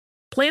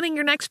Planning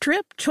your next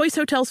trip? Choice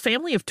Hotels'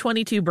 family of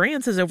 22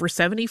 brands has over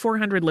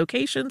 7,400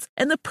 locations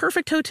and the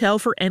perfect hotel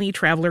for any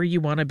traveler you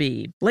want to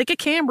be. Like a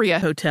Cambria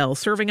Hotel,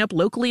 serving up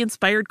locally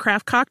inspired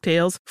craft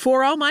cocktails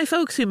for all my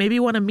folks who maybe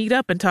want to meet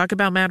up and talk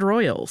about Mad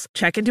Royals.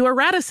 Check into a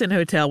Radisson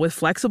Hotel with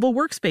flexible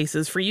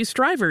workspaces for you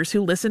strivers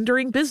who listen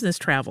during business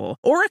travel.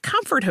 Or a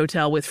Comfort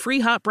Hotel with free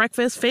hot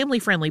breakfast,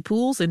 family-friendly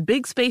pools, and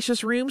big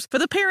spacious rooms for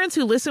the parents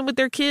who listen with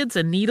their kids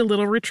and need a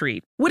little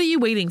retreat. What are you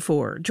waiting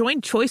for?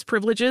 Join Choice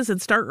Privileges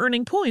and start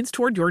earning points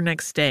toward your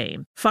next stay.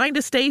 Find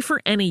a stay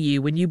for any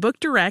you when you book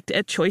direct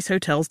at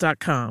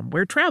choicehotels.com,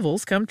 where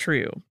travels come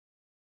true.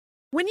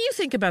 When you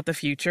think about the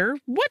future,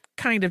 what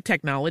kind of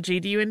technology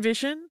do you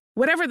envision?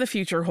 Whatever the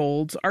future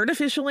holds,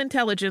 artificial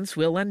intelligence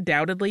will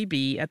undoubtedly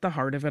be at the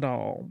heart of it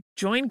all.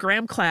 Join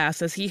Graham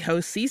Class as he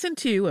hosts Season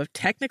 2 of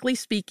Technically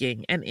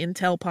Speaking, an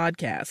Intel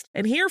podcast,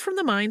 and hear from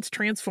the minds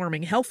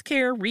transforming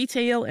healthcare,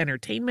 retail,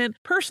 entertainment,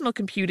 personal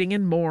computing,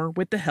 and more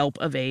with the help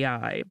of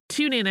AI.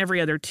 Tune in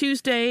every other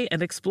Tuesday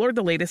and explore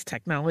the latest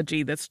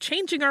technology that's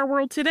changing our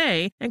world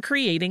today and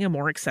creating a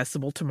more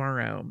accessible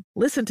tomorrow.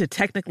 Listen to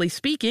Technically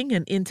Speaking,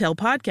 an Intel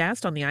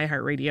podcast on the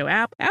iHeartRadio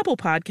app, Apple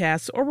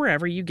Podcasts, or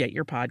wherever you get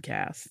your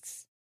podcasts.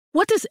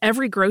 What does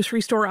every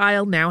grocery store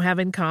aisle now have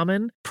in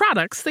common?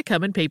 Products that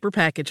come in paper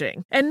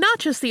packaging. And not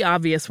just the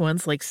obvious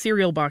ones like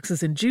cereal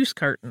boxes and juice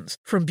cartons.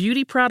 From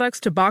beauty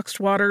products to boxed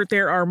water,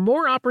 there are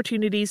more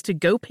opportunities to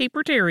go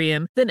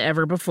papertarian than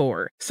ever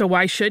before. So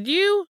why should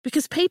you?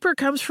 Because paper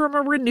comes from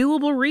a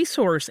renewable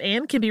resource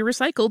and can be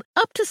recycled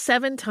up to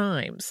 7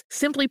 times.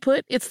 Simply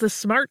put, it's the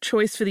smart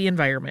choice for the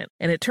environment.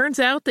 And it turns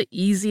out the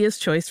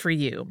easiest choice for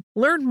you.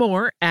 Learn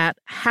more at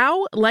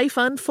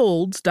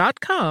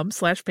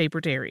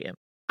howlifeunfolds.com/papertarian.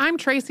 I'm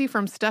Tracy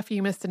from Stuff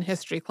You Missed in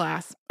History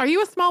class. Are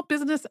you a small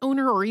business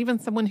owner or even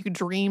someone who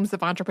dreams of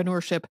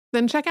entrepreneurship?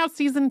 Then check out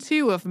Season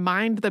 2 of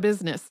Mind the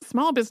Business,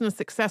 Small Business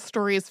Success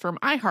Stories from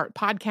iHeart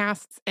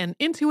Podcasts and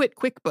Intuit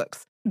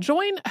QuickBooks.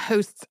 Join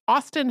hosts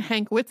Austin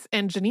Hankwitz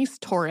and Janice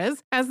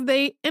Torres as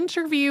they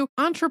interview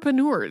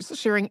entrepreneurs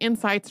sharing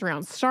insights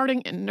around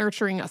starting and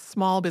nurturing a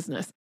small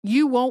business.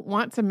 You won't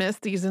want to miss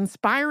these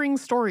inspiring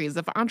stories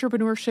of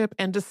entrepreneurship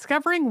and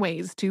discovering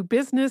ways to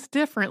business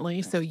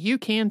differently so you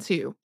can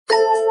too.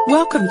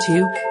 Welcome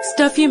to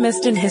Stuff You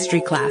Missed in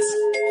History class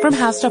from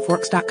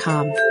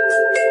HowStuffWorks.com.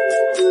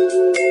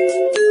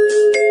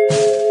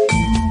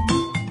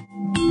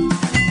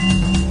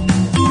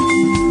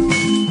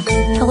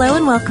 Hello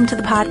and welcome to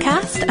the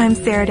podcast. I'm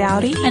Sarah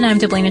Dowdy. And I'm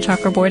Deblina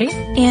Chakraborty.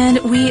 And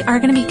we are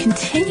going to be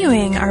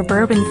continuing our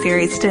bourbon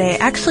series today,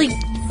 actually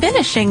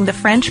finishing the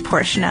French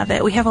portion of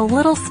it. We have a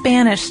little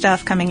Spanish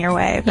stuff coming your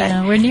way. But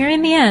yeah, we're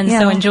nearing the end,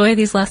 so enjoy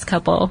these last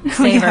couple.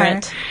 Savor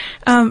it.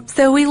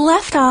 So we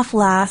left off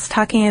last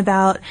talking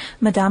about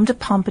Madame de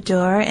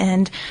Pompadour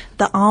and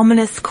the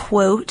ominous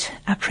quote,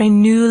 "Après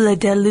nous le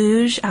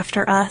déluge,"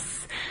 after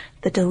us,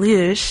 the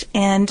deluge.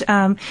 And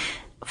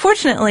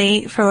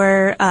fortunately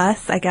for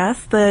us, I guess,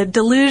 the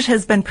deluge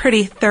has been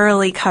pretty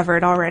thoroughly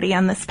covered already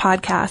on this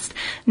podcast.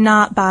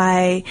 Not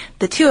by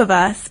the two of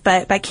us,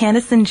 but by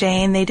Candace and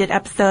Jane. They did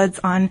episodes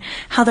on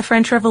how the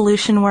French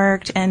Revolution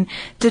worked, and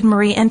did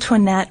Marie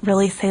Antoinette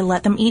really say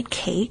let them eat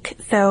cake?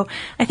 So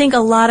I think a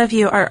lot of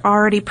you are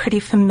already pretty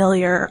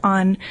familiar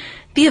on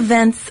the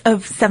events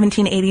of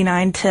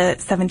 1789 to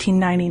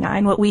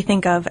 1799, what we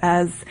think of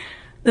as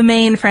the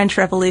main French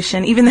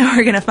Revolution, even though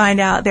we're going to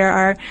find out there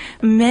are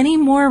many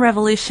more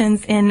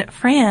revolutions in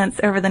France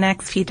over the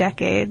next few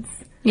decades.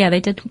 Yeah,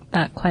 they did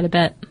quite a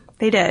bit.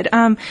 They did.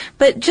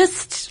 But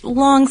just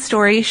long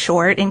story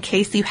short, in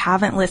case you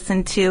haven't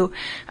listened to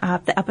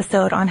the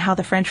episode on how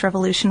the French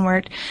Revolution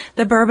worked,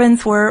 the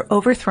Bourbons were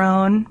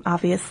overthrown,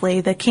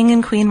 obviously. The king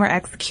and queen were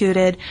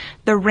executed.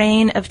 The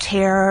reign of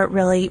terror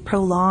really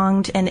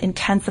prolonged and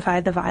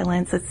intensified the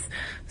violence. It's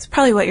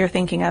probably what you're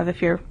thinking of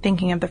if you're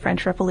thinking of the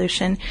French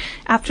Revolution.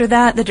 After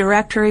that, the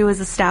Directory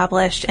was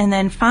established, and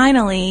then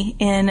finally,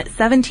 in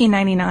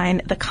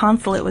 1799, the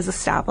Consulate was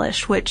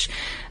established, which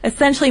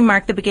essentially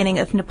marked the beginning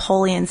of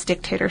Napoleon's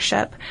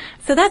dictatorship.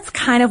 So that's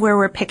kind of where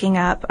we're picking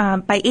up.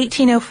 By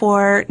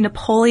 1804,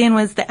 Napoleon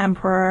was the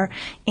emperor,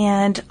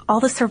 and all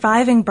the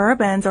surviving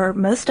Bourbons, or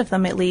most of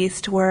them at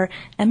least, were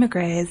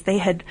emigres. They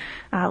had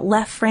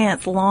left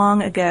France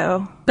long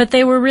ago. But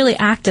they were really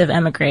active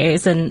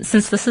emigres, and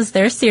since this is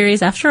their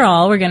series, after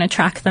all, we're going to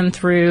track them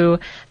through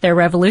their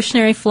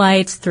revolutionary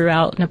flights,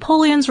 throughout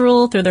Napoleon's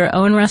rule, through their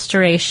own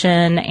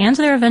restoration, and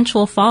their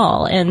eventual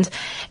fall. And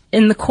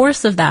in the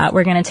course of that,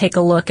 we're going to take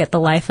a look at the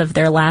life of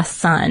their last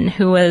son,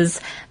 who was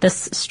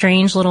this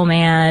strange little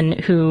man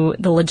who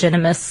the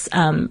Legitimists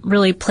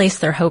really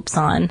placed their hopes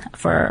on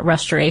for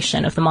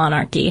restoration of the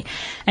monarchy.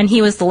 And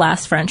he was the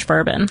last French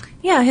Bourbon.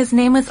 Yeah, his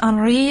name was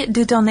Henri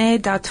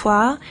Dieudonné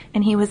d'Artois,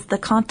 and he was the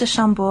Comte de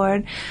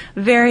Chambord,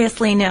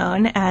 variously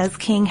known as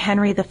King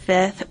Henry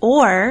V,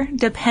 or,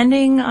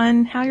 depending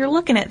on how you're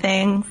looking at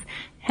things,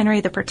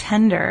 Henry the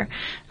Pretender.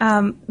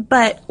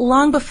 But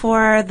long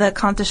before the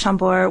Comte de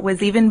Chambord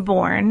was even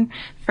born,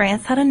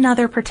 France had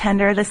another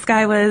pretender. This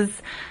guy was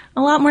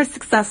a lot more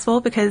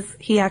successful because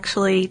he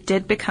actually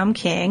did become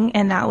king,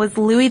 and that was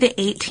Louis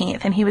XVIII,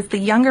 and he was the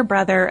younger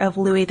brother of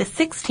Louis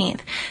XVI.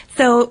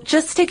 So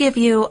just to give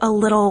you a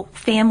little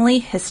family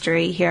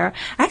history here,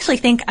 I actually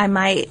think I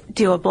might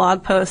do a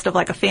blog post of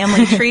like a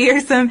family tree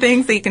or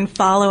something so you can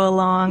follow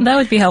along. That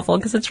would be helpful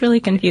because it's really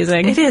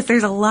confusing. It is.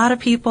 There's a lot of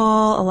people,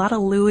 a lot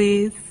of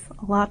Louis.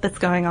 A lot that's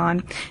going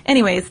on.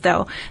 Anyways,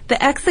 though,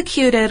 the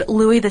executed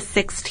Louis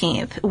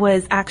XVI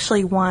was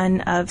actually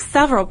one of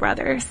several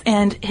brothers,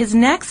 and his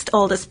next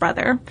oldest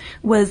brother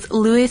was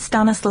Louis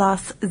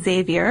Stanislas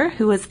Xavier,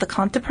 who was the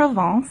Comte de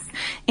Provence,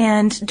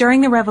 and during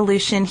the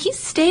Revolution, he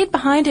stayed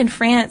behind in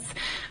France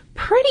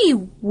pretty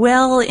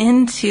well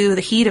into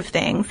the heat of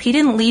things. He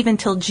didn't leave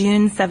until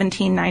June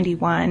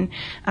 1791,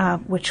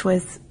 which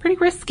was pretty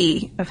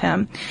risky of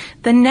him.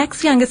 The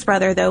next youngest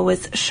brother, though,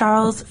 was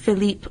Charles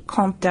Philippe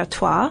Comte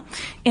d'Artois,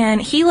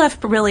 and he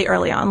left really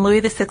early on.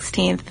 Louis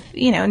XVI,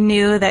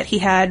 knew that he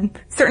had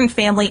certain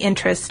family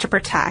interests to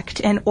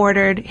protect and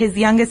ordered his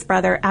youngest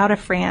brother out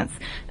of France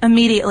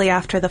immediately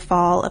after the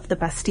fall of the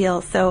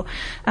Bastille. So,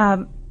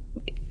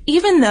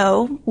 even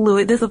though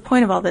the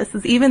point of all this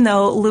is even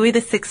though Louis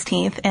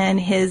XVI and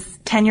his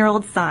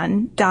 10-year-old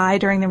son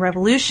died during the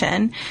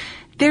Revolution,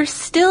 there's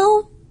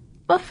still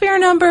a fair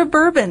number of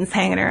Bourbons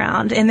hanging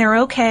around, and they're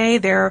okay,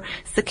 they're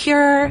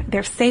secure,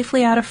 they're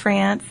safely out of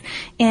France,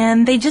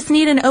 and they just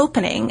need an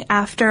opening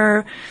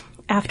after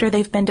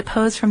they've been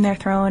deposed from their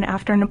throne,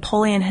 after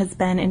Napoleon has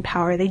been in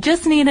power. They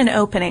just need an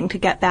opening to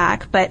get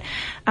back. But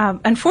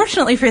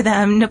unfortunately for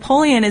them,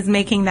 Napoleon is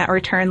making that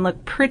return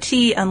look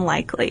pretty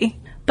unlikely.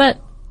 But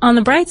on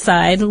the bright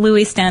side,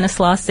 Louis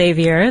Stanislas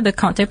Xavier, the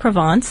Comte de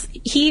Provence,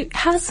 he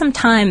has some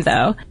time,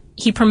 though.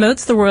 He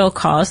promotes the royal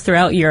cause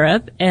throughout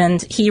Europe, and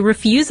he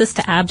refuses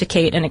to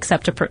abdicate and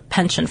accept a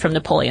pension from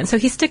Napoleon. So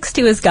he sticks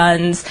to his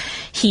guns.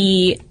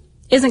 He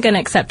isn't going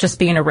to accept just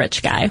being a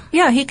rich guy.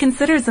 Yeah, he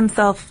considers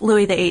himself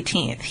Louis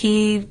XVIII.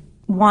 He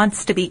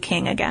wants to be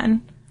king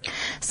again.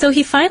 So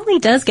he finally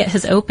does get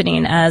his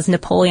opening as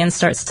Napoleon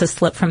starts to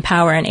slip from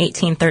power in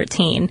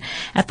 1813.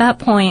 At that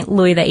point,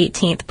 Louis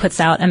XVIII puts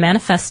out a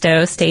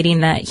manifesto stating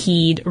that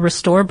he'd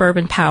restore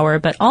Bourbon power,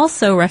 but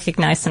also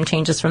recognize some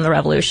changes from the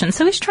Revolution.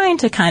 So he's trying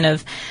to kind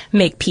of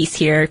make peace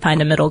here, find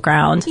a middle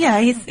ground. Yeah,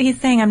 he's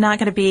saying, I'm not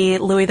going to be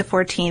Louis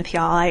XIV,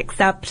 y'all. I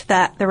accept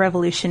that the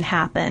Revolution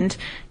happened,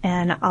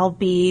 and I'll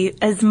be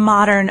as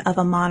modern of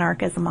a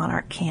monarch as a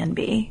monarch can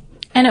be.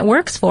 And it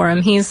works for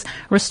him. He's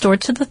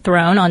restored to the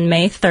throne on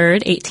May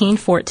 3rd,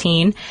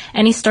 1814,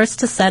 and he starts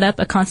to set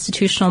up a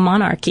constitutional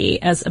monarchy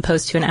as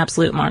opposed to an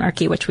absolute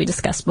monarchy, which we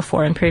discussed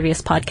before in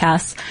previous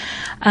podcasts.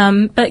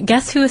 But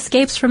guess who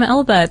escapes from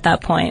Elba at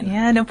that point?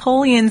 Yeah,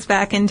 Napoleon's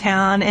back in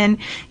town, and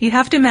you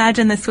have to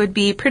imagine this would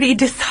be pretty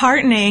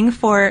disheartening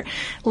for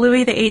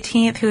Louis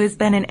XVIII, who has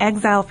been in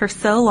exile for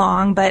so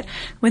long. But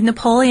with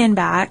Napoleon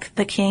back,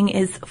 the king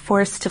is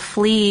forced to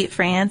flee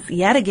France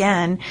yet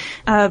again.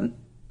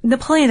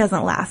 Napoleon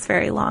doesn't last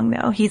very long,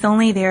 though. He's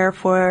only there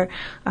for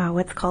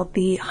what's called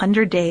the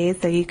 100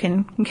 days, so you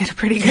can get a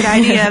pretty good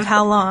idea of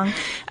how long.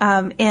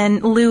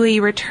 And Louis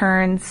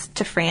returns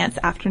to France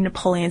after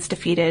Napoleon's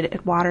defeated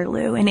at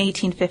Waterloo in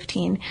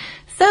 1815.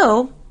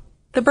 So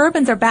the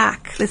Bourbons are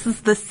back. This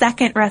is the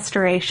second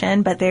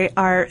restoration, but they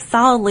are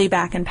solidly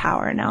back in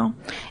power now.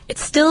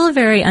 It's still a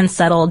very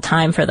unsettled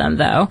time for them,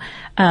 though.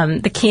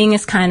 The king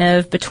is kind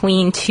of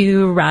between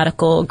two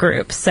radical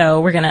groups, so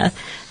we're going to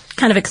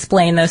kind of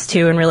explain those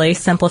two and really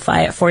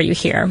simplify it for you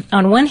here.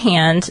 On one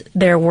hand,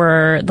 there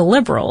were the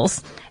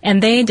liberals,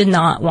 and they did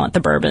not want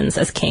the Bourbons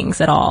as kings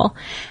at all.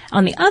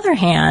 On the other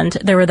hand,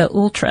 there were the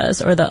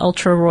ultras, or the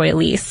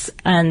ultra-royalists,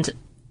 and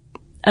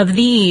of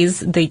these,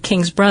 the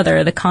king's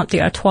brother, the Comte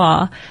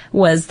d'Artois,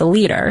 was the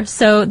leader.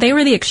 So they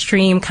were the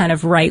extreme kind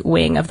of right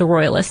wing of the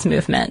royalist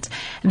movement.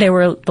 They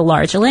were the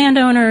large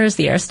landowners,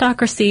 the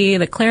aristocracy,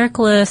 the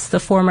clericalists, the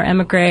former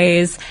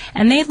emigres,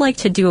 and they'd like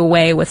to do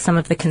away with some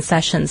of the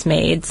concessions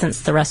made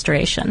since the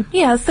Restoration.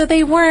 Yeah, so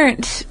they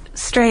weren't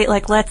straight,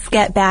 like, let's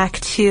get back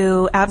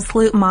to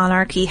absolute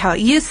monarchy, how it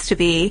used to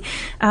be,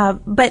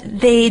 but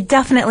they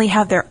definitely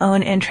have their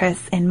own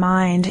interests in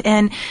mind.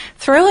 And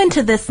throw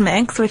into this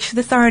mix, which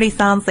this already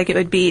sounds like it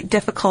would be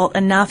difficult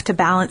enough to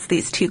balance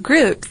these two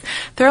groups,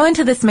 throw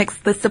into this mix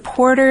the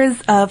supporters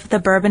of the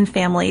Bourbon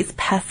family's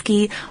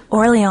pesky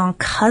Orleans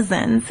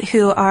cousins,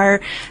 who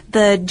are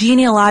the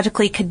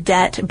genealogically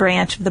cadet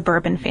branch of the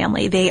Bourbon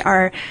family. They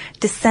are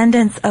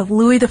descendants of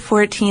Louis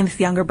XIV's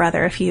younger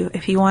brother, if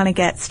you want to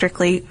get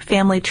strictly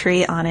family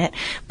tree on it.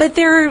 But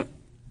there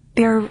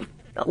are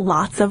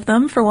lots of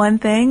them, for one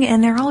thing,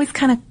 and they're always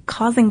kind of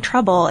causing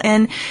trouble.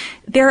 And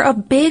they're a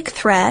big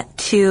threat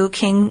to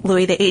King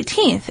Louis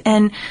XVIII.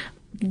 And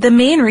the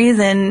main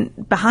reason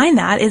behind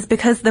that is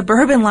because the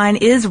Bourbon line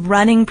is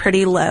running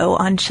pretty low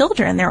on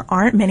children. There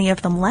aren't many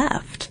of them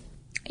left.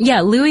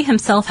 Yeah, Louis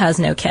himself has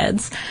no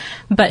kids,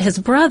 but his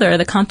brother,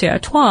 the Comte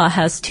d'Artois,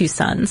 has two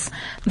sons.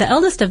 The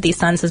eldest of these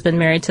sons has been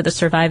married to the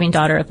surviving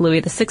daughter of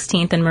Louis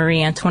XVI and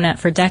Marie Antoinette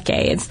for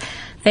decades.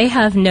 They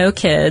have no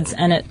kids,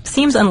 and it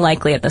seems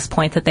unlikely at this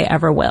point that they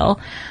ever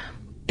will.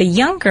 The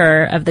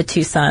younger of the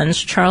two sons,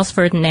 Charles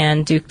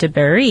Ferdinand, Duc de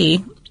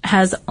Berry,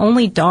 has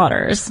only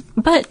daughters,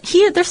 but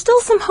there's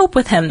still some hope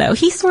with him, though.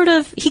 He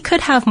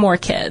could have more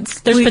kids.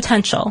 There's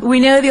potential.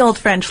 We know the old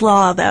French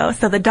law, though,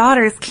 so the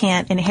daughters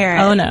can't inherit.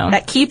 Oh, no.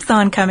 That keeps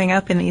on coming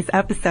up in these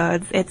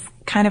episodes. It's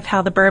kind of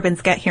how the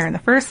Bourbons get here in the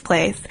first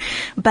place.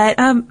 But,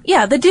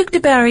 the Duc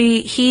de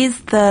Berry, he's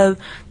the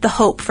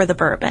hope for the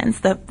Bourbons.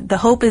 The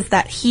hope is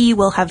that he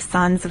will have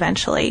sons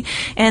eventually.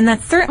 And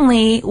that's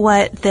certainly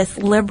what this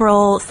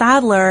liberal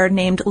saddler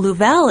named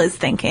Louvel is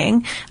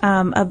thinking,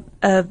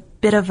 a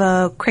bit of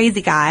a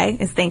crazy guy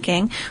is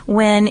thinking,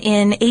 when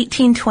in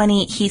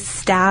 1820 he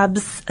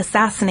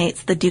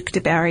assassinates the Duc de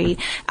Berry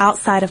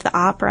outside of the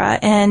opera.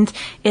 And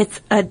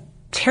it's a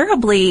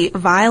terribly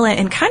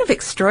violent and kind of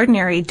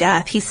extraordinary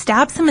death. He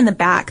stabs him in the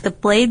back. The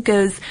blade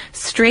goes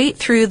straight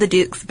through the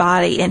Duke's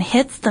body and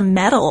hits the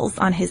metals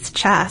on his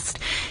chest.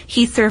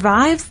 He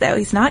survives, though.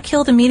 He's not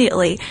killed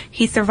immediately.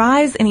 He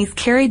survives, and he's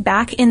carried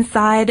back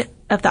inside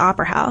of the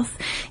opera house.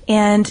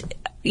 And,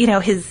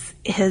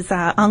 his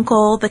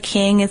uncle, the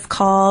king, is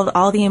called,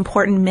 all the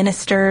important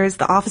ministers,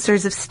 the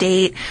officers of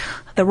state,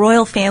 the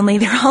royal family,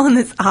 they're all in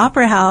this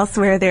opera house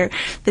where they're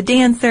the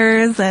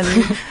dancers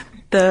and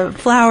the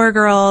flower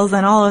girls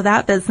and all of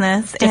that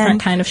business.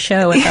 Different kind of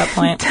show at that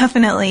point.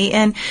 Definitely.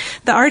 And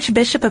the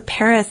Archbishop of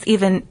Paris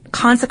even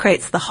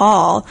consecrates the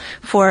hall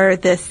for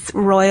this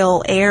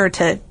royal heir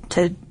to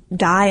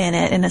die in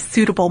it in a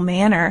suitable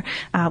manner,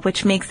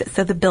 which makes it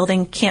so the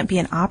building can't be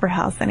an opera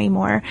house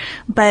anymore.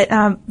 But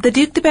the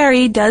Duc de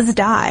Berry does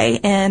die,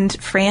 and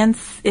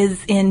France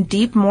is in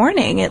deep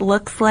mourning. It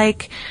looks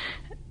like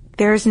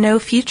there's no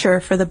future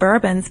for the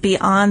Bourbons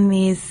beyond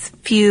these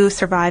few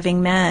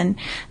surviving men.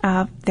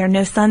 There are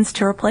no sons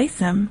to replace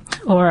him.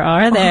 Or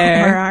are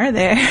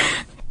there?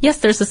 Yes,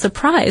 there's a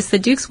surprise. The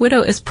Duke's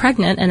widow is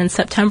pregnant, and in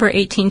September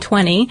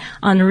 1820,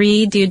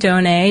 Henri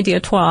Dieudonné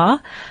d'Artois,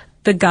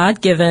 the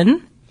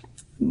God-given,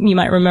 you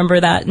might remember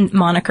that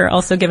moniker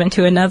also given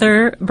to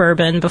another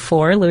Bourbon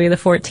before, Louis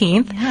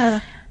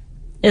XIV,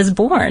 is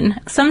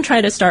born. Some try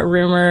to start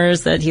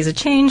rumors that he's a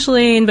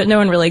changeling, but no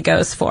one really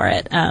goes for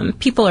it.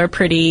 People are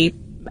pretty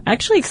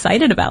actually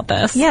excited about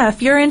this. Yeah,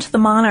 if you're into the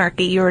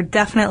monarchy, you're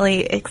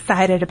definitely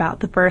excited about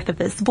the birth of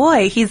this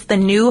boy. He's the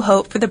new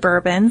hope for the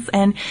Bourbons,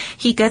 and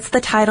he gets the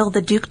title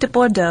the Duc de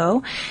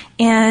Bordeaux,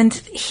 and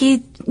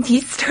he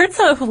starts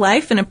off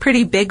life in a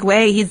pretty big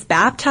way. He's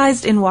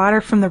baptized in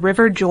water from the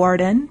River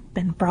Jordan,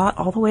 been brought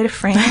all the way to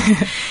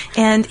France,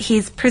 and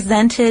he's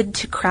presented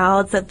to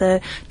crowds at the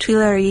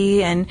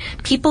Tuileries, and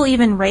people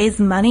even raise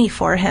money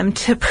for him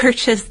to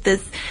purchase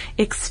this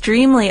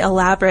extremely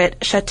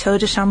elaborate Chateau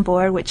de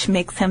Chambord, which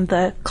makes him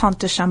the Comte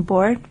de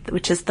Chambord,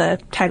 which is the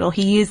title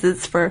he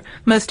uses for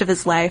most of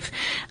his life.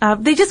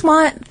 They just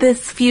want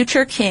this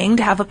future king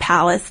to have a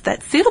palace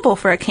that's suitable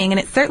for a king, and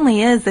it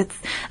certainly is. It's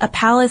a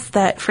palace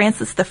that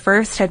Francis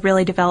I had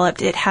really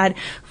developed. It had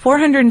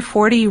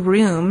 440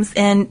 rooms,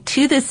 and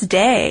to this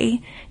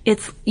day,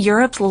 it's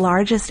Europe's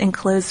largest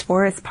enclosed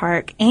forest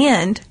park,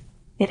 and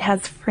it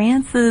has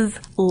France's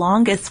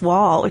longest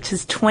wall, which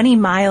is 20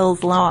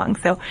 miles long.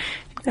 So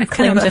a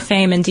claim to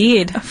fame,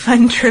 indeed. A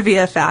fun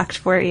trivia fact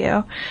for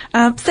you.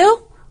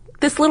 So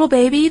this little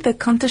baby, the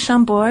Comte de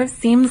Chambord,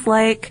 seems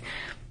like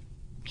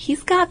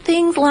he's got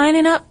things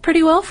lining up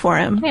pretty well for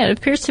him. Yeah, it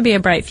appears to be a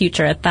bright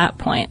future at that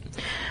point.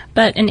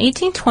 But in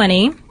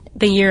 1820,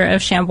 the year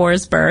of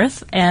Chambord's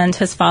birth and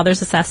his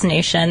father's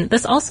assassination,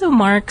 this also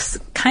marks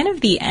kind of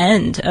the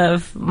end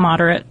of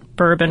moderate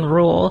Bourbon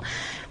rule,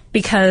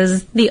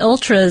 because the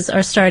ultras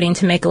are starting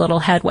to make a little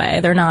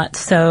headway. They're not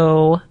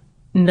so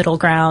middle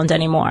ground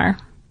anymore.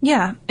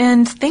 Yeah,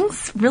 and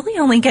things really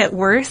only get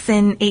worse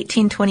in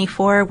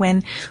 1824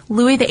 when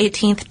Louis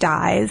XVIII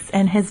dies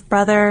and his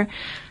brother,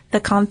 the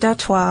Comte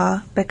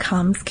d'Artois,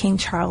 becomes King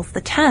Charles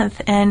X.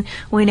 And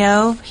we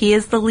know he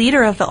is the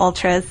leader of the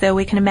ultras, so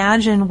we can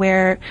imagine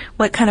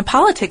what kind of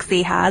politics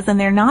he has, and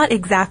they're not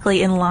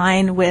exactly in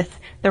line with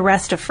the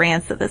rest of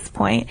France at this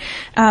point.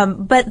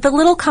 But the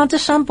little Comte de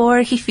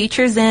Chambord, he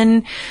features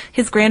in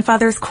his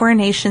grandfather's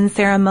coronation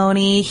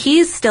ceremony.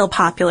 He's still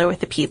popular with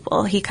the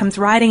people. He comes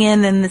riding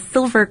in the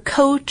silver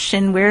coach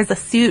and wears a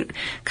suit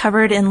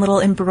covered in little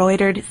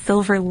embroidered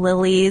silver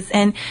lilies.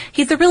 And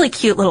he's a really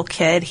cute little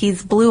kid.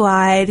 He's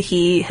blue-eyed.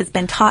 He has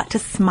been taught to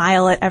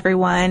smile at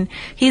everyone.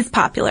 He's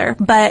popular.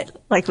 But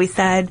like we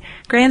said,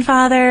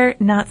 grandfather,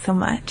 not so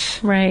much.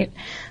 Right.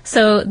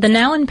 So the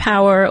now in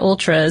power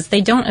ultras,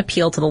 they don't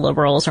appeal to the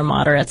liberals or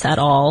moderates at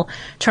all.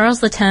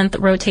 Charles X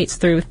rotates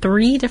through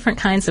 3 different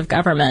kinds of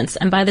governments,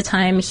 and by the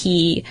time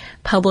he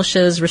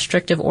publishes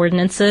restrictive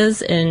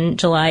ordinances in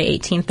July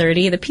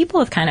 1830, the people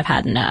have kind of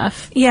had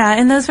enough. Yeah,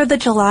 and those were the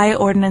July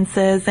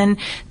ordinances, and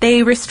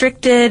they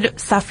restricted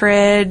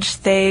suffrage,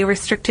 they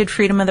restricted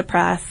freedom of the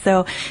press.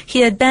 So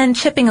he had been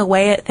chipping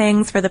away at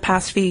things for the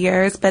past few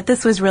years, but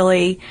this was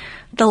really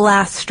the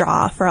last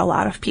straw for a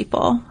lot of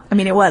people. I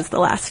mean, it was the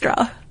last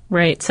straw.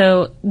 Right.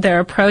 So there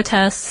are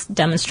protests,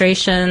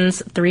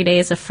 demonstrations, 3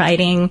 days of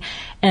fighting,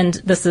 and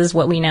this is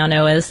what we now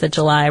know as the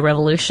July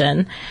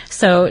Revolution.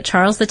 So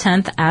Charles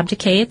X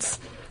abdicates.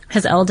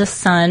 his eldest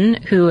son,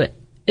 who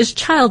is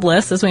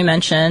childless, as we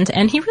mentioned,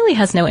 and he really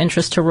has no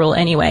interest to rule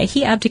anyway.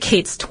 He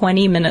abdicates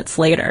 20 minutes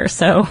later,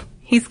 so...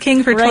 He's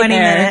king for 20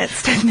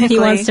 minutes, technically. He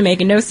wants to make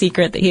no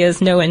secret that he has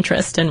no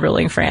interest in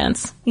ruling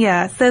France.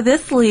 Yeah, so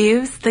this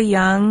leaves the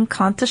young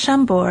Comte de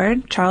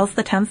Chambord, Charles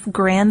X's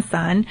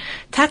grandson,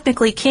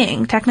 technically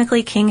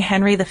King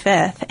Henry V.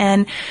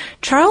 And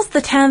Charles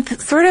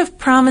X sort of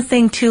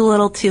promising too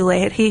little too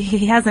late.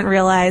 He hasn't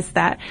realized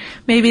that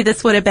maybe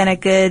this would have been a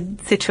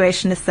good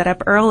situation to set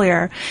up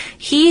earlier.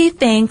 He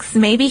thinks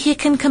maybe he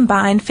can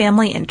combine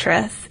family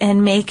interests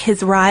and make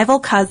his rival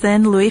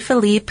cousin, Louis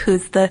Philippe,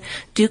 who's the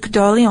Duc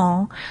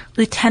d'Orléans,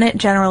 lieutenant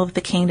general of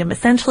the kingdom,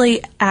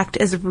 essentially act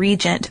as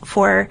regent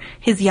for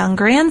his young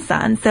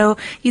grandson. So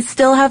you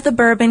still have the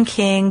Bourbon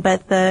king,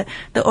 but the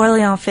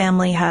Orléans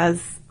family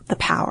has the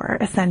power,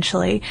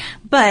 essentially.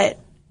 But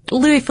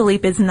Louis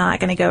Philippe is not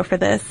going to go for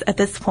this at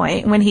this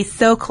point when he's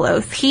so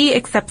close. He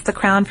accepts the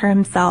crown for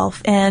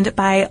himself, and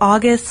by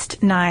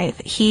August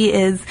 9th, he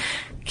is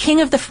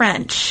King of the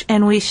French,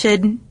 and we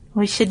should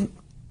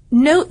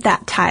note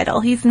that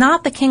title. He's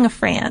not the King of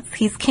France.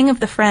 He's King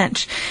of the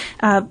French.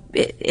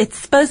 It's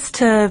supposed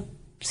to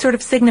sort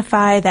of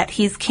signify that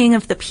he's king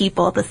of the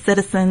people, the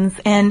citizens,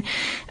 and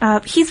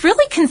he's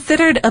really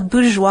considered a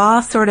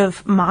bourgeois sort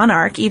of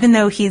monarch, even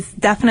though he's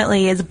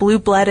definitely as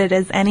blue-blooded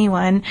as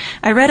anyone.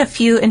 I read a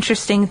few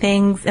interesting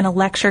things in a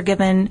lecture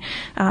given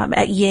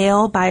at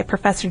Yale by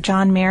Professor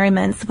John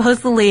Merriman.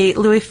 Supposedly,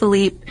 Louis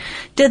Philippe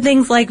did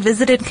things like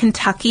visited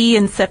Kentucky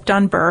and sipped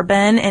on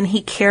bourbon, and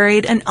he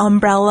carried an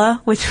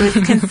umbrella, which was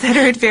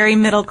considered very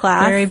middle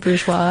class. Very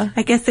bourgeois.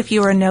 I guess if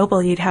you were a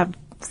noble, you'd have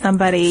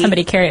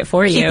somebody carry it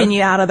for you, keeping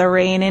you out of the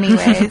rain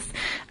anyways.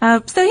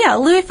 So yeah,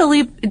 Louis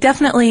Philippe,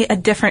 definitely a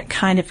different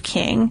kind of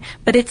king,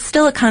 but it's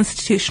still a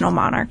constitutional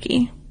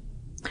monarchy.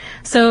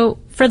 So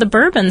for the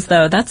Bourbons,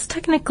 though, that's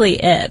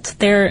technically it.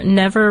 They're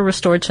never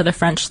restored to the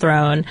French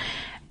throne.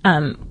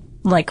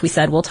 Like we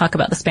said, we'll talk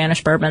about the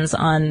Spanish Bourbons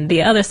on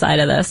the other side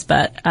of this,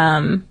 but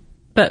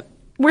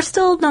we're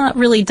still not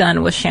really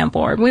done with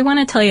Chambord. We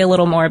want to tell you a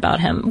little more about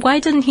him. Why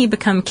didn't he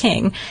become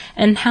king?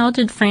 And how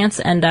did France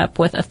end up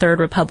with a third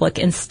republic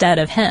instead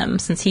of him,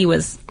 since he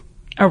was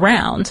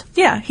around?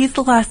 Yeah, he's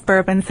the last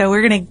Bourbon, so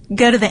we're going to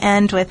go to the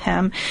end with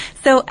him.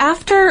 So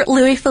after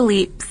Louis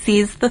Philippe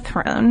seized the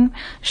throne,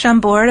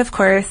 Chambord, of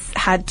course,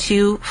 had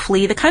to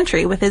flee the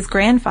country with his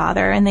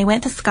grandfather, and they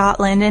went to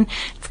Scotland. And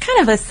it's kind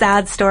of a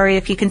sad story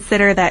if you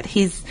consider that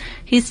he's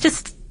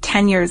just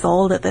 10 years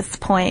old at this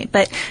point,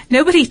 but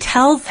nobody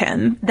tells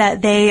him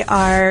that they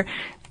are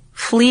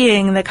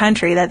fleeing the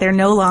country, that they're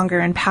no longer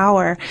in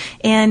power.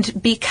 And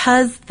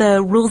because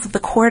the rules of the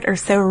court are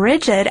so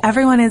rigid,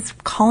 everyone is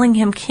calling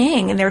him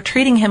king, and they're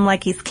treating him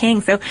like he's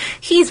king. So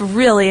he's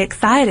really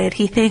excited.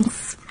 He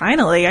thinks,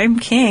 finally, I'm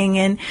king.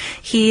 And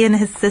he and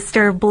his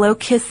sister blow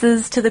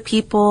kisses to the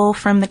people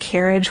from the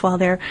carriage while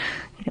they're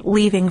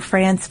leaving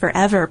France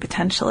forever,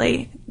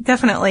 potentially.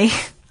 Definitely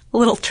a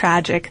little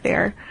tragic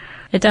there.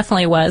 It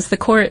definitely was. The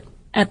court,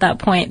 at that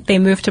point, they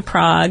moved to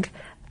Prague.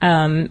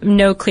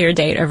 No clear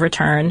date of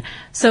return.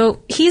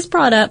 So he's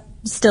brought up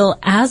still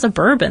as a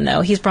Bourbon, though.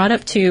 He's brought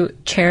up to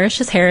cherish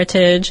his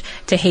heritage,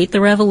 to hate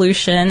the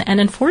revolution, and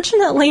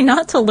unfortunately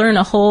not to learn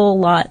a whole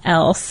lot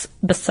else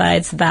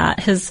besides that.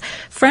 His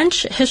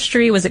French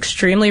history was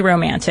extremely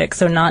romantic,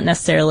 so not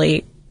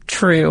necessarily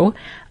true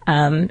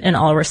in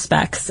all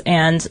respects.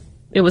 And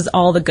it was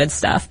all the good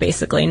stuff,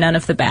 basically, none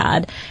of the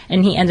bad.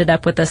 And he ended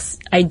up with this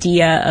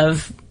idea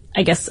of,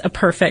 I guess, a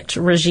perfect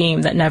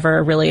regime that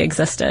never really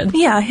existed.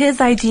 Yeah,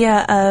 his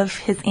idea of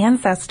his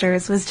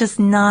ancestors was just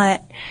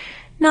not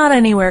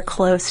anywhere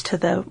close to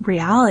the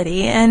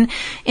reality. And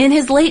in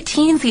his late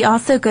teens, he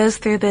also goes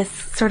through this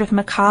sort of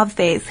macabre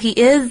phase. He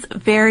is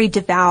very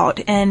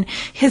devout, and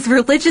his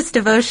religious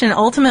devotion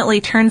ultimately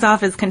turns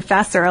off his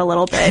confessor a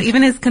little bit.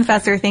 Even his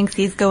confessor thinks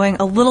he's going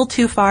a little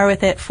too far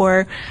with it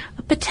for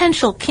a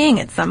potential king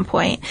at some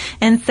point.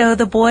 And so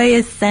the boy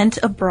is sent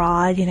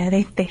abroad. You know,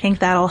 they think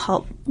that'll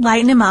help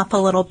lighten him up a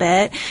little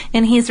bit.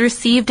 And he's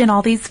received in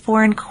all these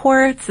foreign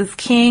courts as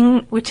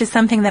king, which is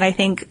something that I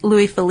think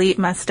Louis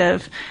Philippe must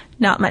have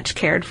not much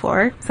cared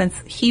for, since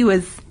he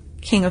was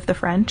king of the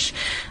French.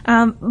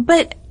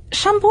 But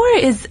Chambord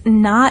is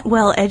not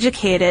well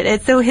educated,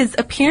 and so his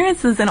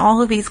appearances in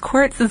all of these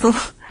courts is a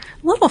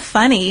little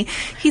funny.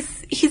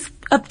 He's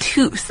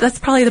obtuse. That's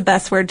probably the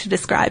best word to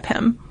describe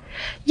him.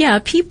 Yeah,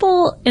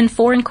 people in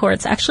foreign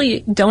courts actually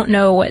don't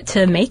know what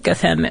to make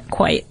of him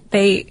quite.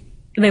 They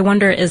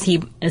wonder, is he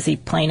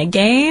playing a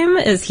game?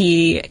 Is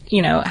he,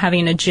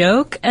 having a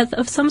joke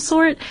of some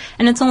sort?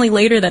 And it's only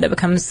later that it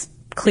becomes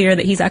clear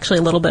that he's actually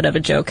a little bit of a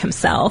joke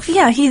himself.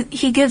 Yeah,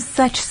 he gives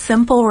such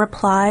simple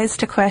replies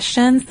to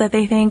questions that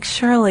they think,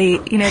 surely,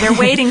 they're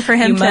waiting for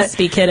him you must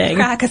be kidding.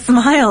 Crack a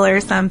smile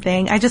or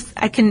something. I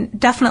can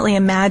definitely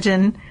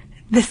imagine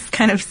this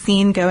kind of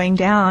scene going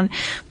down.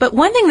 But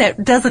one thing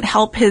that doesn't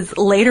help his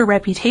later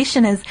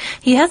reputation is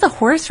he has a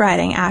horse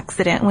riding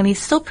accident when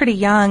he's still pretty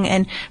young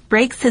and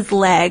breaks his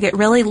leg. It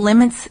really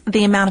limits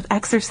the amount of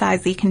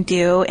exercise he can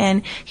do,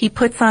 and he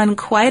puts on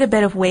quite a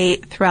bit of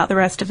weight throughout the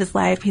rest of his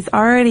life. He's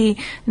already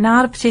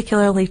not a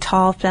particularly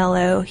tall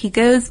fellow. He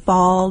goes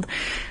bald.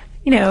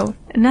 You know,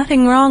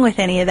 nothing wrong with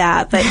any of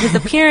that, but his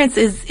appearance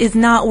is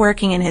not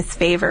working in his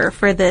favor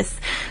for this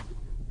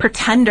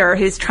pretender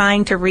who's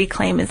trying to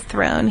reclaim his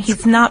throne.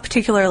 He's not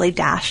particularly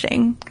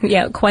dashing.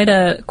 Yeah, quite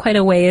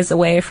a ways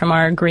away from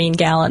our green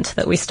gallant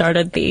that we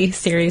started the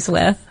series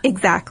with.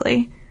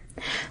 Exactly.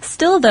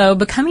 Still, though,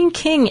 becoming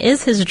king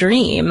is his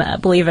dream,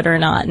 believe it or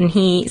not, and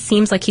he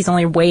seems like he's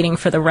only waiting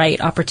for the right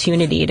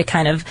opportunity to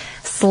kind of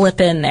slip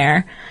in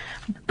there.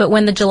 But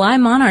when the July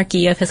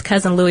monarchy of his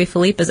cousin Louis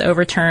Philippe is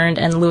overturned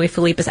and Louis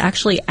Philippe is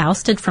actually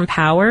ousted from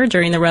power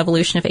during the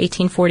Revolution of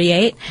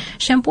 1848,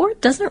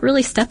 Chambord doesn't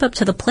really step up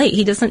to the plate.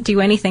 He doesn't do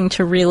anything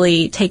to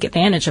really take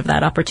advantage of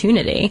that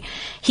opportunity.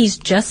 He's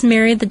just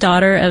married the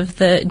daughter of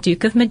the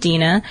Duke of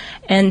Medina,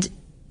 and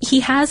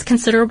he has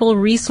considerable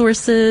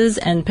resources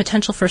and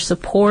potential for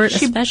support,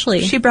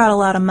 especially. She brought a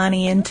lot of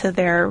money into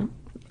their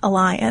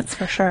alliance,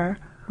 for sure.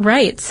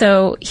 Right.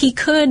 So he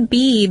could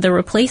be the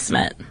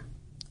replacement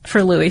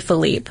for Louis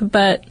Philippe,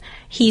 but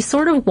he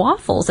sort of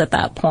waffles at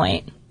that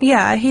point.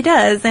 Yeah, he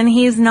does, and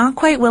he's not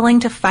quite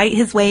willing to fight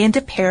his way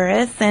into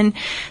Paris, and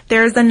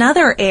there's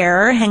another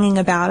heir hanging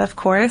about, of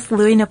course,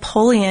 Louis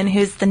Napoleon,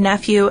 who's the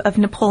nephew of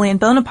Napoleon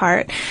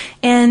Bonaparte,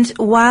 and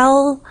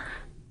while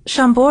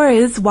Chambord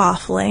is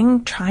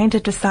waffling, trying to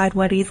decide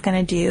what he's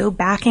going to do,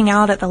 backing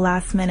out at the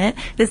last minute.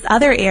 This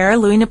other heir,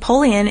 Louis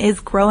Napoleon, is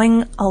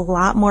growing a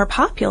lot more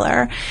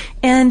popular.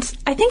 And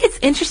I think it's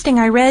interesting,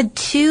 I read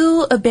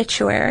 2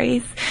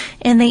 obituaries,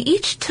 and they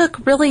each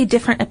took really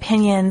different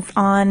opinions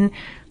on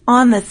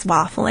this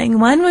waffling.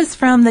 One was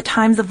from the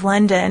Times of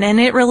London, and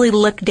it really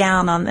looked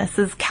down on this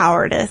as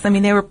cowardice. I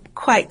mean, they were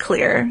quite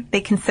clear.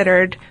 They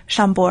considered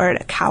Chambord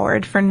a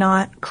coward for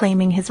not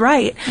claiming his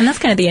right. And that's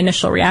kind of the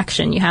initial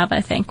reaction you have,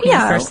 I think, when you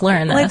first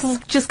learn this.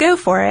 Like, just go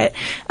for it.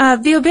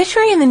 The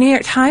obituary in the New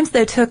York Times,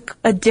 though, took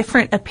a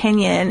different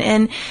opinion,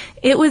 and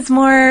it was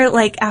more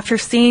like after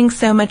seeing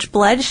so much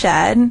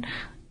bloodshed,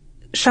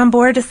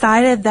 Chambord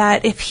decided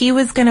that if he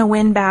was going to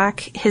win back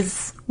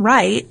his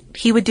right,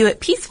 he would do it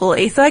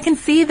peacefully. So I can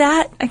see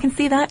that. I can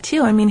see that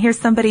too. I mean, here's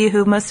somebody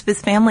who most of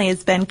his family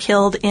has been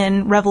killed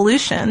in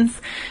revolutions.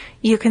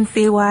 You can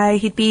see why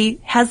he'd be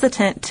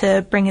hesitant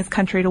to bring his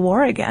country to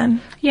war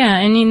again. Yeah,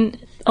 I mean,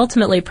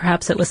 ultimately,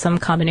 perhaps it was some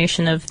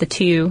combination of the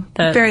two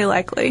that very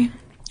likely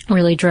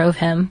really drove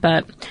him,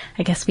 but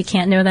I guess we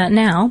can't know that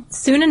now.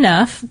 Soon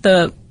enough,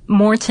 the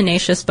more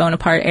tenacious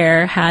Bonaparte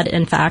heir had,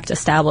 in fact,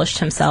 established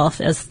himself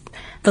as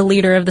the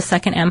leader of the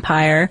Second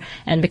Empire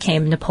and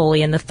became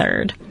Napoleon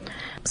III.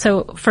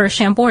 So for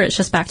Chambord, it's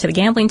just back to the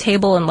gambling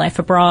table and life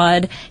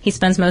abroad. He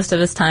spends most of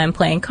his time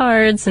playing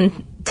cards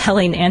and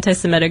telling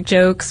anti-Semitic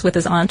jokes with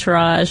his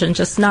entourage and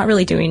just not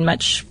really doing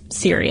much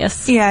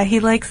serious. Yeah, he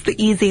likes the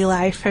easy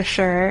life for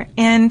sure.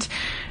 And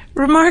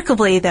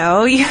remarkably,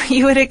 though,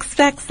 you would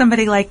expect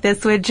somebody like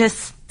this would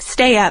just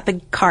stay at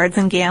the cards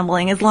and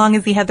gambling as long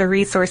as he had the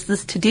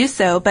resources to do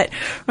so. But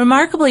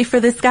remarkably, for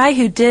this guy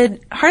who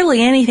did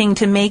hardly anything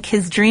to make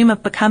his dream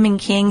of becoming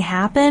king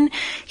happen,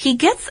 he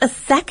gets a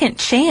second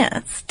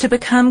chance to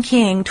become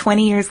king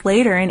 20 years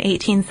later in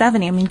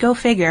 1870. I mean, go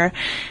figure.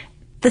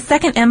 The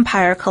Second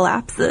Empire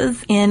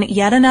collapses in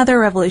yet another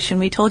revolution.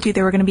 We told you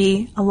there were going to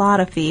be a lot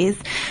of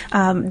these.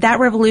 That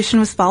revolution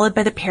was followed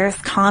by the Paris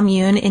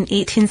Commune in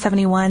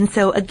 1871.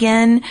 So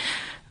again,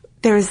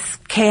 there's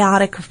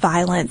chaotic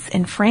violence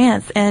in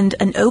France and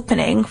an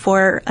opening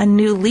for a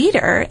new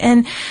leader.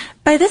 And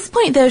by this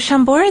point, though,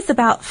 Chambord is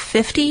about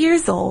 50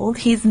 years old.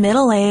 He's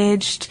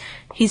middle-aged.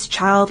 He's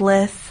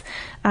childless.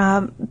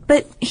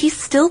 But he's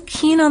still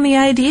keen on the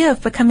idea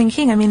of becoming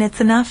king. I mean,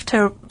 it's enough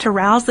to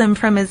rouse him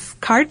from his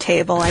card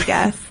table, I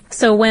guess.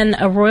 So when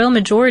a royal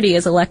majority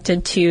is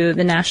elected to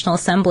the National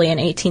Assembly in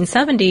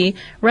 1870,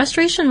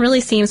 restoration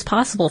really seems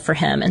possible for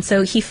him. And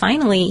so he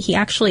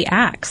actually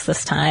acts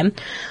this time.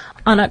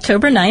 On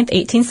October 9th,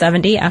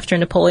 1870, after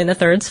Napoleon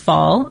III's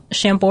fall,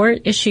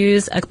 Chambord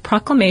issues a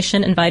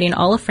proclamation inviting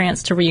all of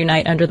France to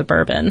reunite under the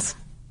Bourbons.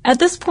 At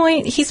this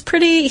point, he's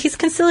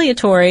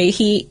conciliatory.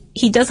 He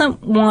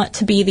doesn't want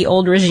to be the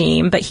old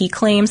regime, but he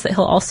claims that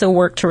he'll also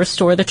work to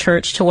restore the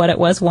church to what it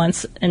was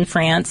once in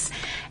France.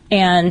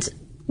 And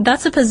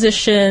that's a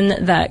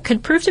position that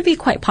could prove to be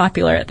quite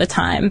popular at the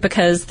time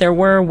because there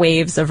were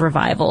waves of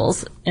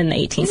revivals in the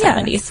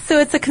 1870s. Yeah, so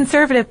it's a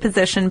conservative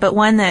position, but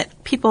one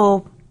that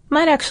people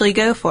might actually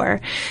go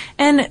for.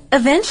 And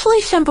eventually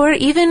Chambord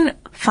even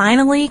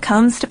finally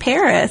comes to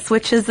Paris,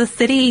 which is a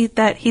city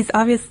that he's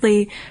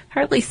obviously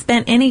hardly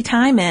spent any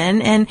time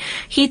in. And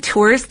he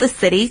tours the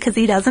city because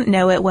he doesn't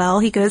know it well.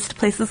 He goes to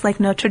places like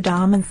Notre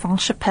Dame and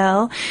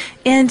Saint-Chapelle.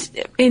 And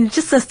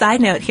just a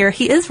side note here,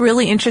 he is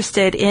really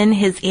interested in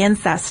his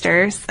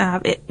ancestors.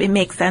 It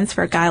makes sense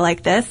for a guy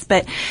like this,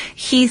 but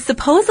he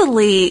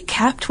supposedly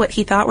kept what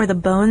he thought were the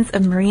bones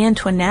of Marie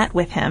Antoinette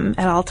with him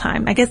at all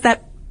time. I guess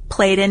that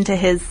played into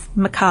his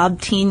macabre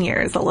teen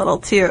years a little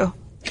too.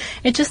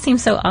 It just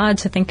seems so odd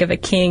to think of a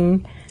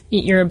king.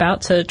 You're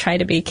about to try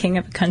to be king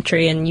of a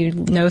country and you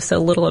know so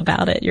little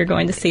about it. You're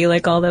going to see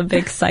like all the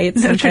big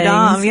sites and things.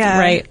 Notre Dame, yeah.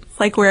 Right. It's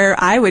like where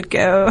I would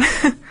go.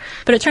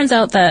 But it turns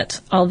out that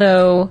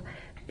although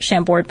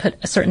Chambord put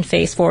a certain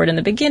face forward in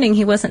the beginning,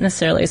 he wasn't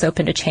necessarily as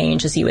open to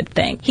change as you would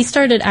think. He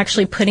started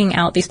actually putting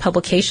out these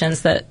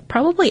publications that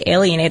probably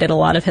alienated a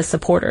lot of his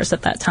supporters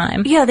at that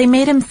time. Yeah, they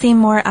made him seem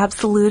more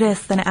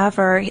absolutist than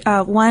ever.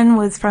 One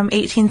was from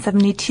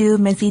 1872,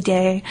 Mes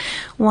Idées.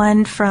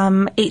 One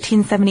from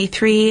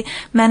 1873,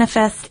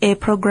 Manifeste et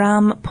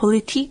Programme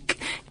Politique,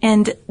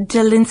 and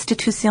De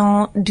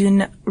l'Institution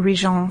d'une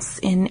Régence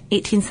in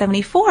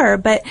 1874.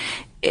 But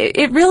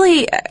it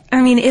really,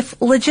 I mean, if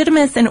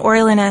Legitimists and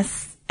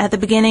Orleanists at the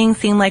beginning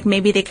seemed like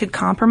maybe they could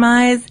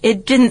compromise,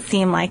 it didn't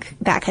seem like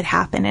that could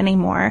happen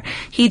anymore.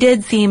 He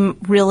did seem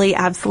really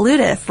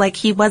absolutist, like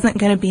he wasn't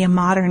going to be a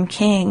modern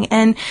king.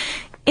 And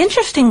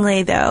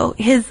interestingly, though,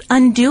 his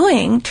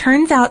undoing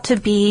turns out to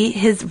be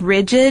his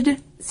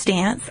rigid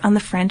stance on the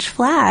French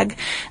flag.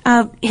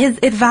 His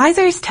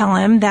advisors tell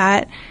him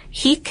that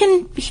he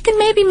can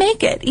maybe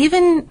make it,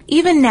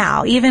 even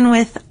now, even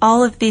with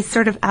all of these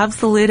sort of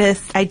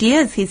absolutist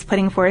ideas he's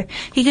putting forth,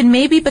 he could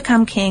maybe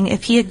become king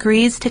if he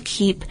agrees to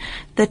keep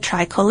the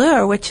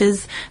tricolore, which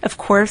is, of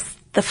course,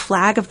 the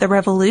flag of the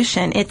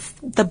revolution. It's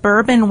the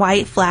Bourbon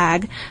white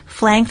flag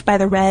flanked by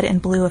the red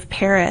and blue of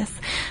Paris.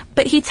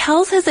 But he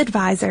tells his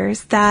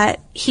advisors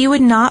that he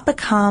would not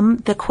become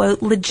the,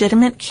 quote,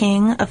 legitimate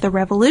king of the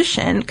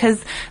revolution.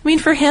 Because, I mean,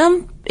 for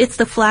him, it's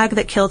the flag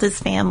that killed his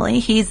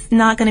family. He's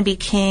not going to be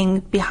king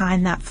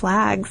behind that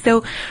flag.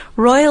 So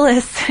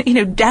royalists,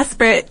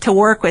 desperate to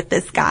work with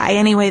this guy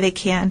any way they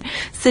can,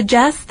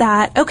 suggest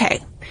that, okay,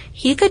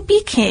 he could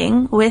be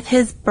king with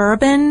his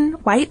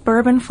white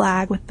Bourbon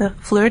flag with the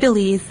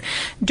fleur-de-lis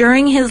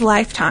during his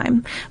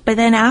lifetime. But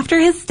then after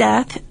his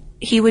death,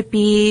 he would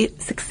be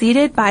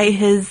succeeded by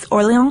his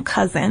Orleans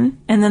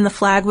cousin, and then the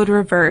flag would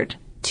revert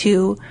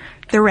to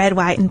the red,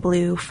 white, and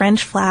blue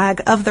French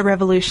flag of the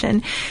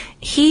revolution.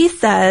 He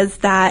says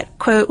that,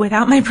 quote,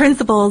 without my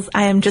principles,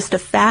 I am just a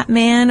fat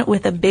man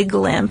with a big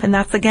limp. And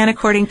that's again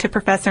according to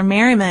Professor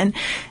Merriman.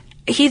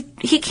 He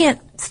can't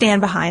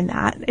stand behind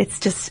that. It's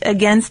just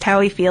against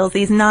how he feels.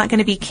 He's not going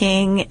to be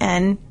king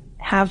and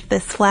have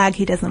this flag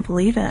he doesn't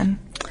believe in.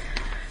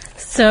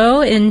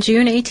 So in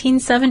June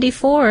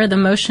 1874, the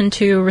motion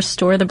to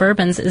restore the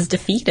Bourbons is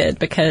defeated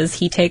because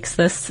he takes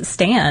this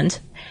stand,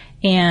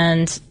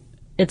 and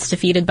it's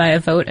defeated by a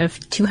vote of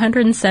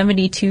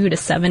 272 to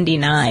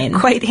 79.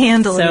 Quite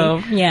handily.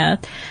 So, yeah.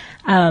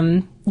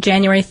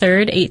 January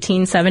 3rd,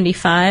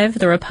 1875,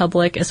 the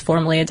Republic is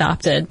formally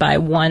adopted by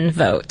one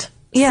vote.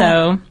 Yeah.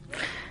 So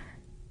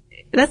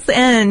that's the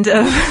end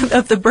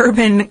of the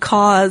Bourbon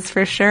cause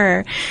for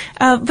sure.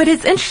 But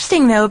it's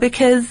interesting though,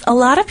 because a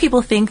lot of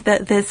people think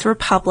that this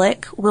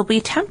republic will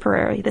be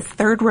temporary, this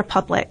third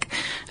republic.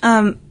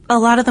 A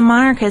lot of the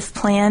monarchists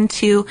plan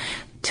to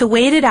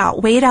wait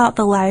out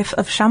the life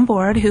of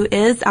Chambord, who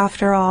is,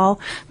 after all,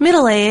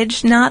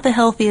 middle-aged, not the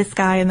healthiest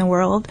guy in the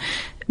world.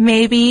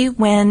 Maybe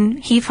when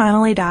he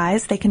finally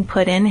dies, they can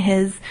put in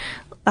his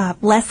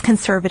less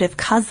conservative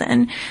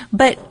cousin.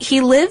 But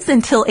he lives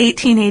until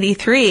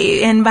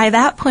 1883, and by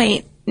that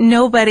point,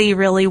 nobody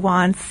really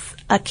wants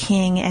a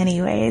king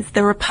anyways.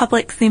 The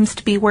Republic seems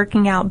to be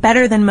working out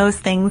better than most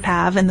things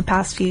have in the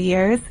past few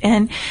years,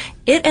 and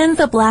it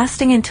ends up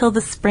lasting until the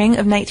spring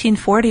of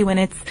 1940 when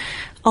it's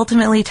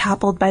ultimately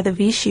toppled by the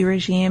Vichy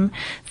regime.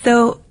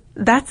 So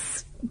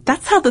that's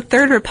how the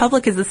Third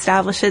Republic is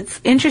established. It's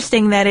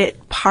interesting that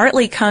it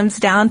partly comes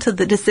down to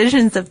the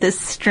decisions of this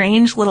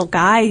strange little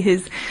guy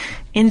who's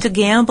into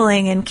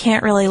gambling and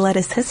can't really let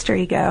his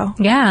history go.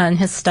 Yeah, and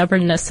his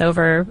stubbornness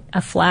over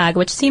a flag,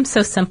 which seems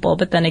so simple,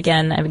 but then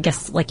again, I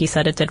guess, like you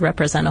said, it did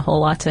represent a whole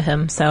lot to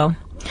him. So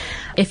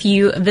if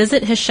you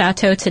visit his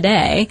chateau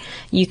today,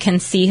 you can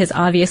see his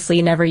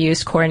obviously never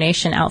used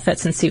coronation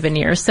outfits and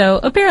souvenirs. So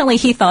apparently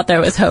he thought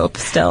there was hope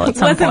still at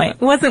some point.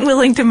 Wasn't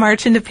willing to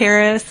march into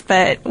Paris,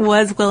 but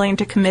was willing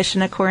to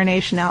commission a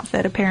coronation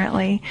outfit,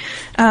 apparently.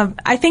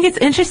 I think it's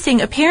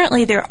interesting.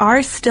 Apparently there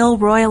are still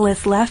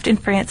royalists left in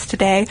France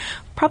today.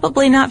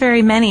 Probably not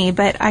very many,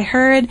 but I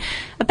heard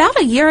about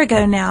a year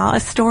ago now a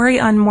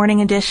story on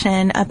Morning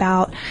Edition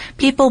about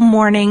people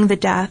mourning the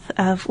death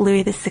of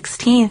Louis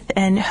XVI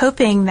and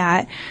hoping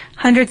that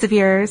hundreds of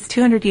years,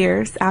 200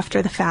 years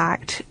after the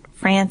fact,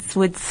 France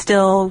would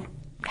still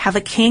have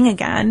a king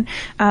again.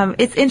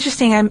 It's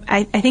interesting.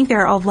 I think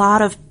there are a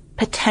lot of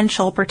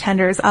potential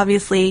pretenders.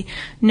 Obviously,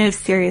 no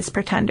serious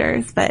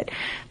pretenders, but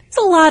there's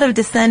a lot of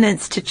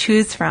descendants to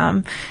choose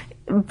from.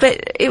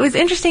 But it was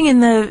interesting in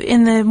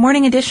the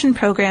morning edition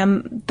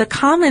program, the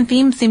common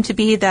theme seemed to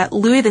be that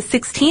Louis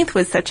XVI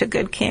was such a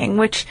good king,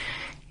 which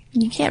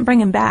you can't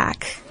bring him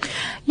back.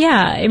 Yeah,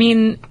 I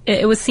mean,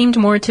 it seemed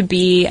more to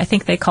be, I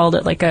think they called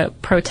it like a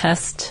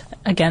protest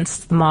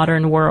against the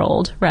modern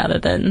world rather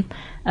than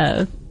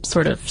a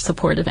sort of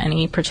support of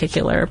any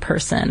particular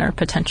person or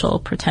potential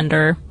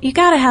pretender. You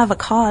gotta have a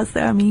cause,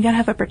 though. I mean, you gotta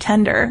have a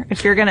pretender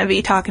if you're gonna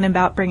be talking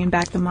about bringing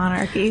back the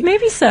monarchy.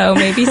 Maybe so.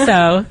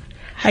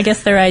 I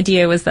guess their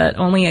idea was that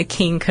only a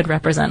king could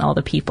represent all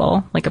the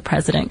people. Like a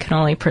president can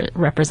only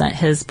represent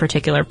his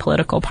particular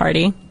political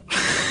party.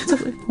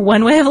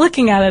 One way of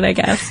looking at it, I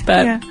guess.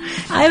 But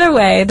Either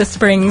way, this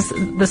brings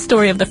the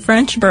story of the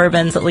French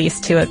bourbons at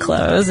least to a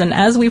close. And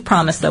as we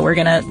promised, though, we're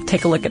going to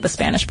take a look at the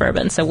Spanish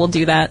bourbon. So we'll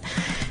do that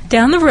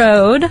down the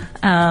road.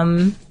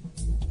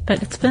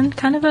 But it's been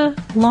kind of a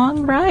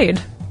long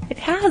ride. It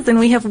has, and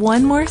we have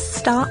one more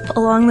stop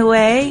along the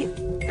way.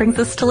 Brings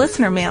us to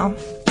listener mail.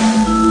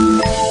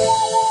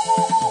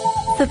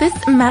 So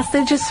this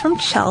message is from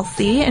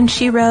Chelsea, and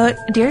she wrote,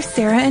 Dear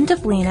Sarah and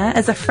Devlina,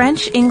 as a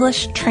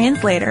French-English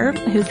translator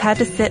who's had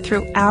to sit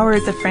through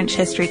hours of French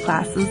history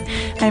classes,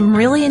 I'm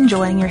really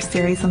enjoying your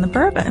series on the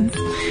bourbons.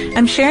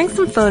 I'm sharing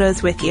some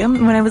photos with you.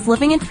 When I was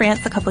living in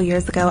France a couple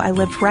years ago, I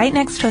lived right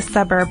next to a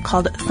suburb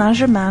called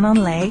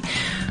Saint-Germain-en-Laye,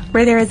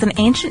 where there is an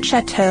ancient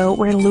chateau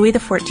where Louis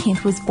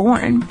XIV was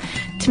born.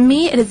 To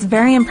me, it is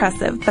very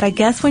impressive, but I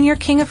guess when you're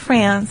king of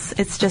France,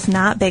 it's just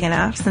not big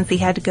enough since he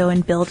had to go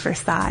and build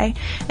Versailles.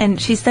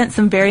 And she sent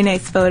some very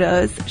nice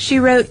photos. She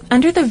wrote,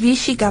 under the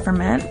Vichy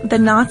government, the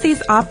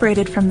Nazis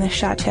operated from the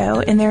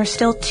chateau, and there are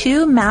still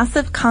 2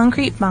 massive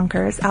concrete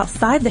bunkers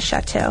outside the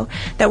chateau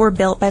that were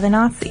built by the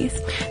Nazis.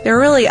 They're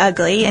really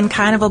ugly and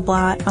kind of a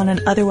blot on an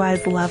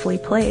otherwise lovely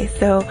place.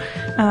 So,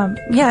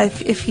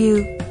 if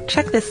you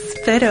check this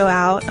photo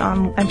out,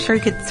 I'm sure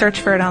you could search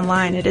for it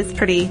online. It is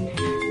pretty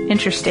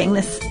interesting,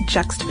 this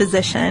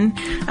juxtaposition.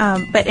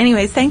 But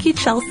anyways, thank you,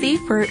 Chelsea,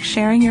 for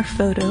sharing your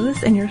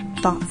photos and your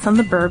thoughts on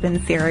the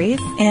bourbon series.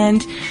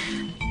 And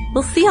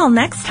we'll see y'all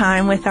next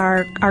time with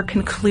our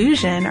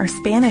conclusion, our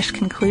Spanish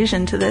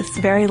conclusion to this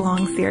very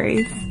long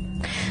series.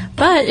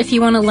 But if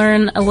you want to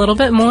learn a little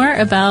bit more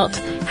about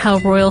how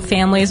royal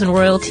families and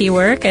royalty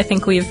work, I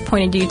think we've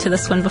pointed you to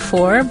this one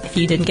before. If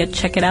you didn't get to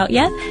check it out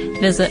yet,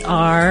 visit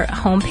our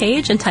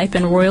homepage and type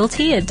in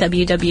royalty at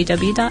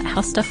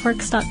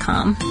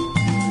www.howstuffworks.com.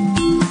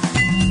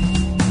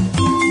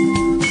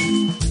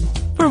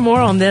 For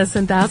more on this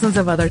and thousands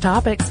of other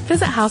topics,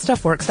 visit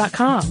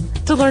howstuffworks.com.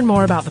 To learn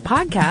more about the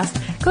podcast,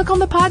 click on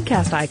the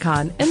podcast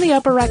icon in the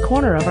upper right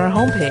corner of our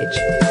homepage.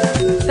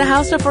 The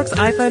How Stuff Works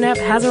iPhone app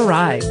has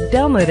arrived.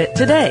 Download it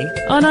today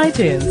on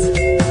iTunes.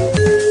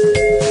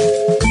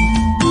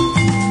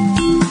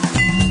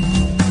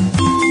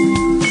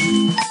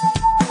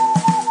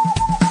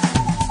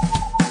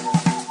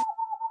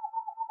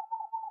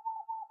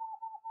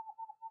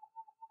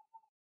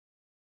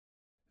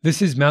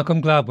 This is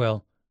Malcolm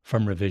Gladwell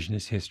from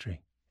Revisionist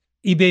History.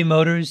 eBay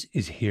Motors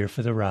is here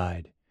for the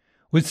ride.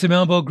 With some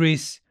elbow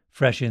grease,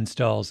 fresh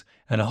installs,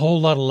 and a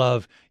whole lot of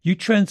love, you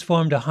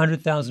transformed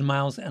 100,000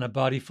 miles and a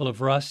body full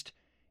of rust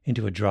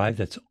into a drive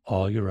that's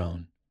all your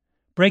own.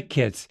 Brake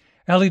kits,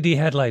 LED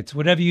headlights,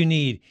 whatever you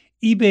need,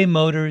 eBay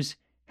Motors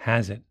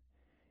has it.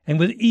 And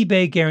with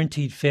eBay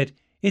Guaranteed Fit,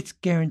 it's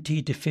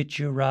guaranteed to fit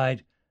your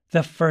ride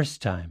the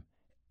first time,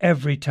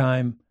 every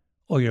time,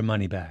 or your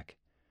money back.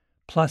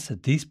 Plus,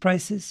 at these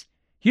prices,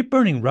 you're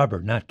burning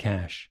rubber, not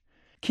cash.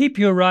 Keep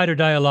your ride or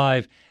die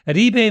alive at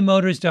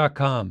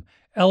ebaymotors.com.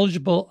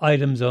 Eligible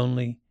items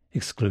only.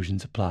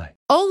 Exclusions apply.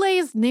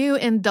 Olay's new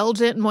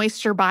Indulgent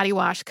Moisture Body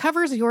Wash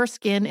covers your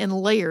skin in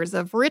layers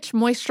of rich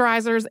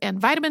moisturizers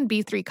and vitamin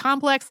B3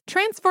 complex,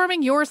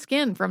 transforming your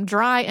skin from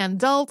dry and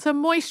dull to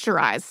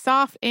moisturized,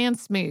 soft, and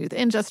smooth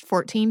in just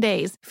 14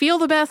 days. Feel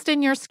the best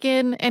in your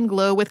skin and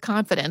glow with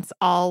confidence,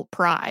 all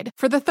pride.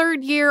 For the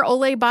 3rd year,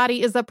 Olay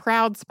Body is a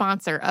proud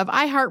sponsor of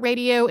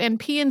iHeartRadio and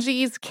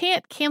P&G's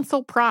Can't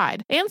Cancel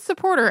Pride and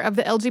supporter of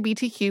the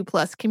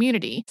LGBTQ+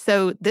 community.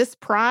 So this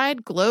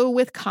pride, glow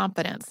with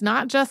confidence,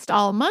 not just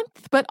all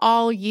month, but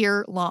all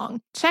year long.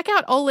 Check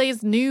out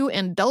Olay's new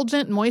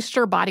Indulgent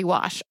Moisture Body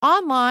Wash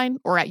online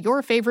or at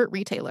your favorite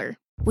retailer.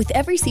 With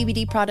every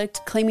CBD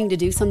product claiming to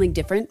do something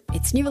different,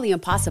 it's nearly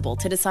impossible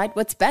to decide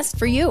what's best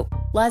for you.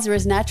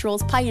 Lazarus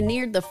Naturals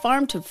pioneered the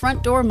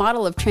farm-to-front-door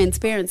model of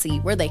transparency,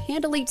 where they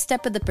handle each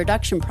step of the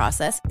production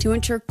process to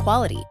ensure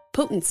quality,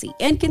 potency,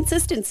 and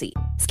consistency.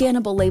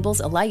 Scannable labels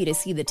allow you to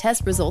see the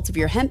test results of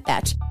your hemp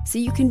batch, so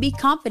you can be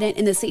confident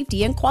in the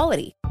safety and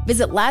quality.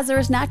 Visit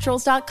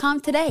LazarusNaturals.com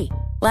today.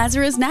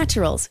 Lazarus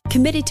Naturals,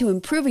 committed to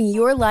improving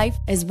your life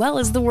as well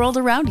as the world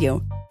around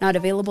you. Not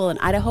available in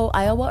Idaho,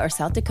 Iowa, or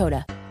South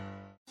Dakota.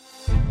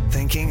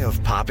 Thank Thinking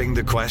of popping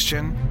the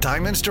question?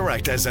 Diamonds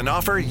Direct has an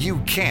offer you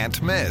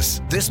can't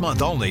miss. This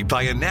month only,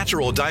 buy a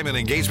natural diamond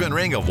engagement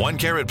ring of 1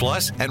 carat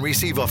plus and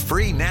receive a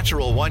free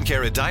natural 1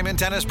 carat diamond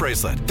tennis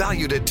bracelet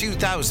valued at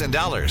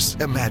 $2,000.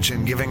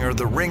 Imagine giving her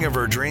the ring of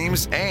her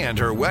dreams and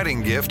her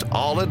wedding gift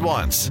all at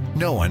once.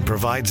 No one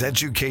provides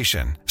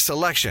education,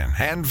 selection,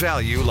 and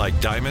value like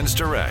Diamonds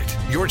Direct.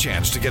 Your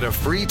chance to get a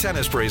free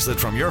tennis bracelet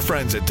from your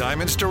friends at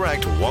Diamonds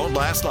Direct won't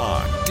last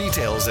long.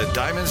 Details at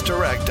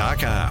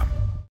diamondsdirect.com.